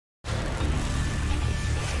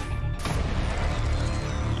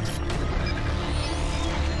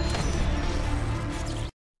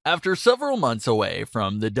After several months away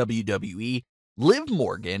from the WWE, Liv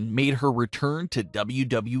Morgan made her return to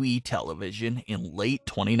WWE television in late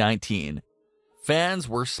 2019. Fans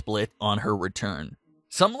were split on her return.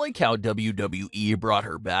 Some like how WWE brought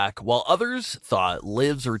her back, while others thought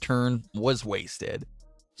Liv's return was wasted.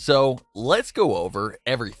 So let's go over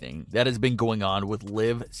everything that has been going on with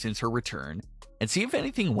Liv since her return and see if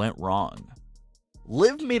anything went wrong.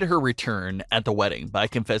 Liv made her return at the wedding by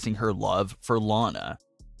confessing her love for Lana.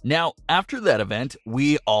 Now, after that event,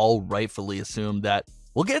 we all rightfully assumed that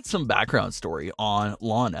we'll get some background story on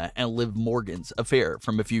Lana and Liv Morgan's affair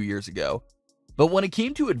from a few years ago. But when it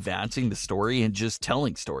came to advancing the story and just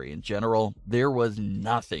telling story in general, there was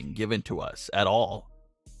nothing given to us at all.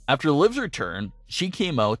 After Liv's return, she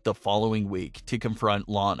came out the following week to confront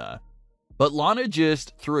Lana. But Lana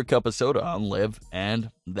just threw a cup of soda on Liv, and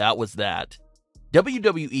that was that.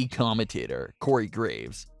 WWE commentator Corey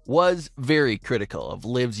Graves was very critical of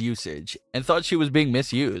Liv's usage and thought she was being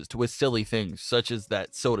misused with silly things such as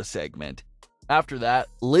that soda segment. After that,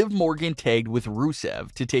 Liv Morgan tagged with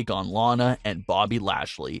Rusev to take on Lana and Bobby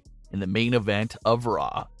Lashley in the main event of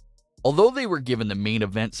Raw. Although they were given the main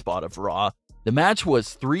event spot of Raw, the match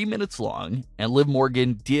was 3 minutes long, and Liv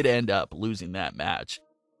Morgan did end up losing that match.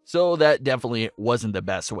 So that definitely wasn't the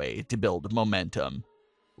best way to build momentum.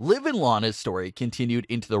 Liv and Lana's story continued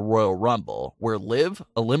into the Royal Rumble, where Liv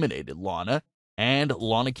eliminated Lana, and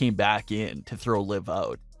Lana came back in to throw Liv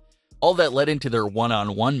out. All that led into their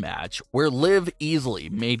one-on-one match, where Liv easily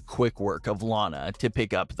made quick work of Lana to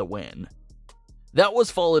pick up the win. That was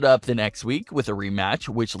followed up the next week with a rematch,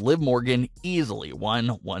 which Liv Morgan easily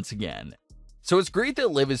won once again. So it's great that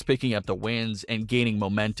Liv is picking up the wins and gaining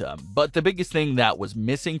momentum, but the biggest thing that was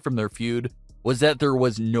missing from their feud was that there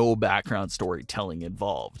was no background storytelling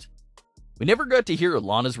involved. We never got to hear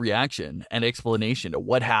Lana's reaction and explanation to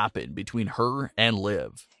what happened between her and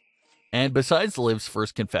Liv. And besides Liv's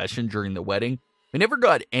first confession during the wedding, we never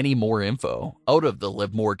got any more info out of the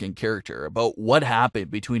Liv Morgan character about what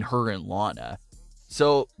happened between her and Lana.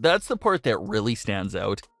 So that's the part that really stands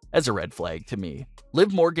out as a red flag to me.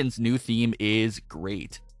 Liv Morgan's new theme is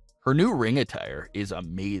great. Her new ring attire is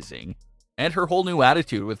amazing. And her whole new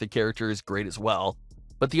attitude with the character is great as well.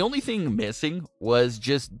 But the only thing missing was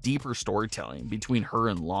just deeper storytelling between her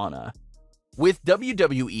and Lana. With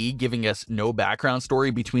WWE giving us no background story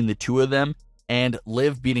between the two of them and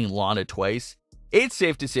Liv beating Lana twice, it's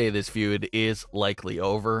safe to say this feud is likely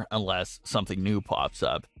over unless something new pops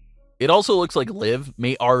up. It also looks like Liv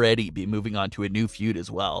may already be moving on to a new feud as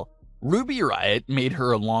well. Ruby Riott made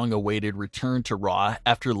her long-awaited return to Raw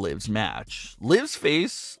after Liv's match. Liv's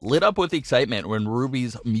face lit up with excitement when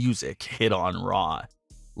Ruby's music hit on Raw.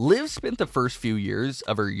 Liv spent the first few years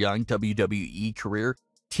of her young WWE career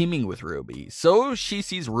teaming with Ruby, so she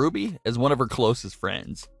sees Ruby as one of her closest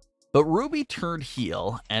friends. But Ruby turned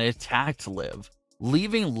heel and attacked Liv,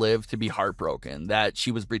 leaving Liv to be heartbroken that she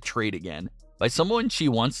was betrayed again by someone she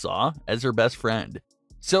once saw as her best friend.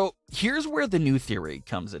 So here's where the new theory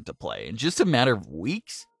comes into play. In just a matter of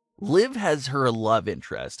weeks, Liv has her love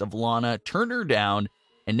interest of Lana turned her down,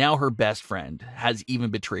 and now her best friend has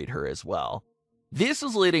even betrayed her as well. This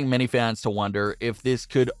is leading many fans to wonder if this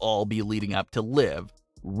could all be leading up to Liv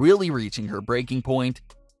really reaching her breaking point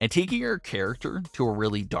and taking her character to a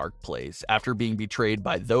really dark place after being betrayed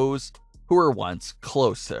by those who were once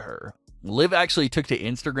close to her. Liv actually took to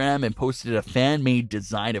Instagram and posted a fan-made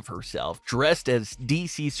design of herself dressed as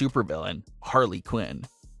DC supervillain Harley Quinn.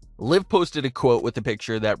 Liv posted a quote with a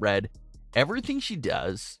picture that read, "Everything she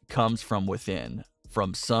does comes from within,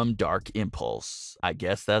 from some dark impulse. I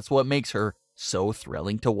guess that's what makes her so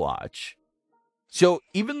thrilling to watch." So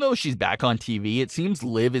even though she's back on TV, it seems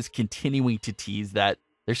Liv is continuing to tease that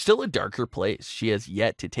there's still a darker place she has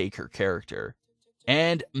yet to take her character.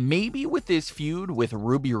 And maybe with this feud with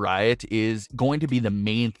Ruby Riott is going to be the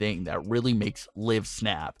main thing that really makes Liv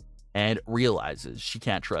snap and realizes she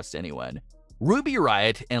can't trust anyone. Ruby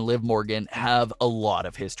Riott and Liv Morgan have a lot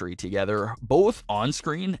of history together, both on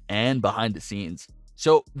screen and behind the scenes.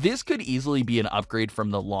 So this could easily be an upgrade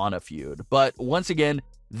from the Lana feud, but once again,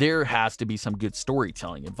 there has to be some good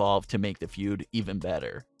storytelling involved to make the feud even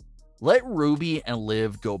better. Let Ruby and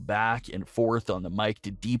Liv go back and forth on the mic to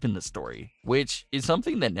deepen the story, which is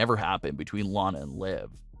something that never happened between Lana and Liv.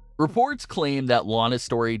 Reports claim that Lana's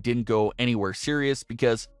story didn't go anywhere serious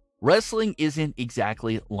because wrestling isn't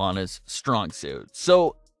exactly Lana's strong suit,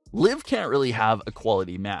 so Liv can't really have a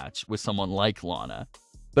quality match with someone like Lana.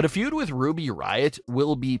 But a feud with Ruby Riott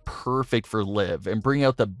will be perfect for Liv and bring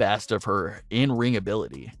out the best of her in-ring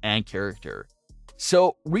ability and character.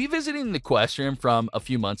 So, revisiting the question from a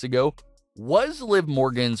few months ago, was Liv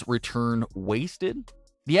Morgan's return wasted?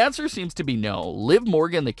 The answer seems to be no. Liv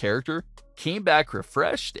Morgan, the character, came back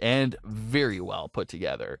refreshed and very well put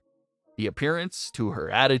together. The appearance, to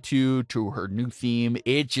her attitude, to her new theme,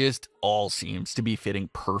 it just all seems to be fitting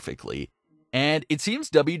perfectly. And it seems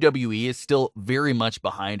WWE is still very much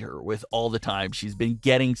behind her with all the time she's been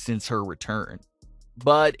getting since her return.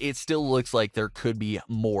 But it still looks like there could be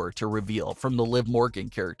more to reveal from the Liv Morgan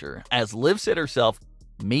character. As Liv said herself,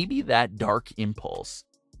 maybe that dark impulse.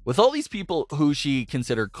 With all these people who she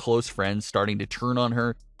considered close friends starting to turn on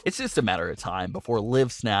her, it's just a matter of time before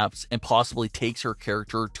Liv snaps and possibly takes her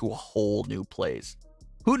character to a whole new place.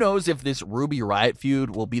 Who knows if this Ruby Riott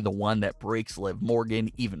feud will be the one that breaks Liv Morgan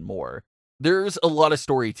even more. There's a lot of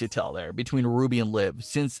story to tell there between Ruby and Liv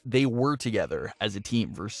since they were together as a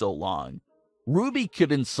team for so long. Ruby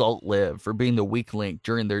could insult Liv for being the weak link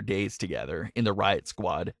during their days together in the Riott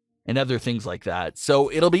Squad and other things like that,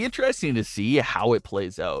 so it'll be interesting to see how it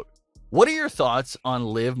plays out. What are your thoughts on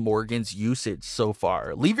Liv Morgan's usage so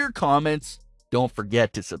far? Leave your comments, don't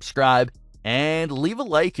forget to subscribe, and leave a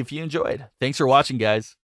like if you enjoyed. Thanks for watching,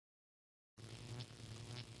 guys.